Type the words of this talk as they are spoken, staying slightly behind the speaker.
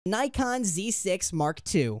Nikon Z6 Mark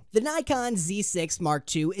II. The Nikon Z6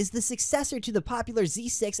 Mark II is the successor to the popular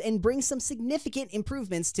Z6 and brings some significant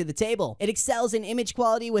improvements to the table. It excels in image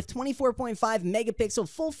quality with 24.5 megapixel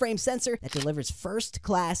full-frame sensor that delivers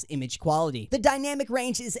first-class image quality. The dynamic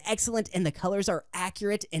range is excellent and the colors are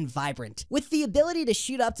accurate and vibrant. With the ability to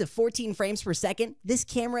shoot up to 14 frames per second, this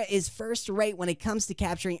camera is first-rate when it comes to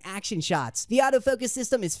capturing action shots. The autofocus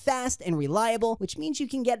system is fast and reliable, which means you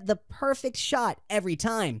can get the perfect shot every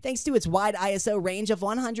time. Thanks to its wide ISO range of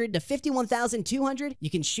 100 to 51,200, you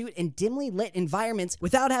can shoot in dimly lit environments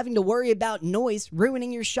without having to worry about noise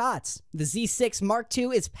ruining your shots. The Z6 Mark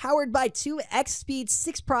II is powered by two X-Speed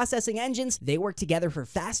 6 processing engines. They work together for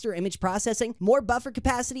faster image processing, more buffer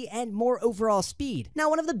capacity, and more overall speed. Now,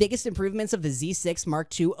 one of the biggest improvements of the Z6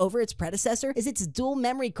 Mark II over its predecessor is its dual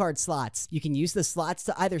memory card slots. You can use the slots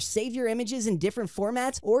to either save your images in different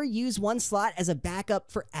formats or use one slot as a backup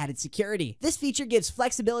for added security. This feature gives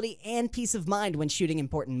flexibility and peace of mind when shooting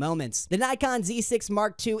important moments. The Nikon Z6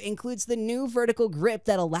 Mark II includes the new vertical grip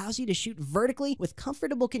that allows you to shoot vertically with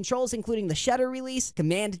comfortable controls including the shutter release,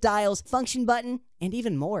 command dials, function button, and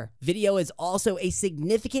even more. Video is also a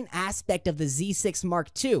significant aspect of the Z6 Mark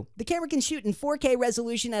II. The camera can shoot in 4K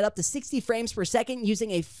resolution at up to 60 frames per second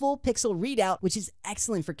using a full pixel readout, which is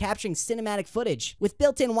excellent for capturing cinematic footage. With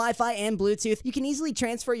built-in Wi-Fi and Bluetooth, you can easily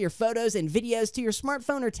transfer your photos and videos to your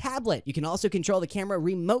smartphone or tablet. You can also control the camera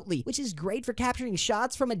remotely, which is great for capturing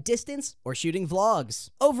shots from a distance or shooting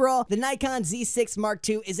vlogs. Overall, the Nikon Z6 Mark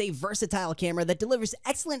II is a versatile camera that delivers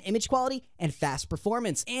excellent image quality and fast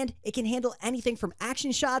performance, and it can handle anything from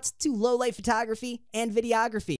action shots to low-light photography and videography.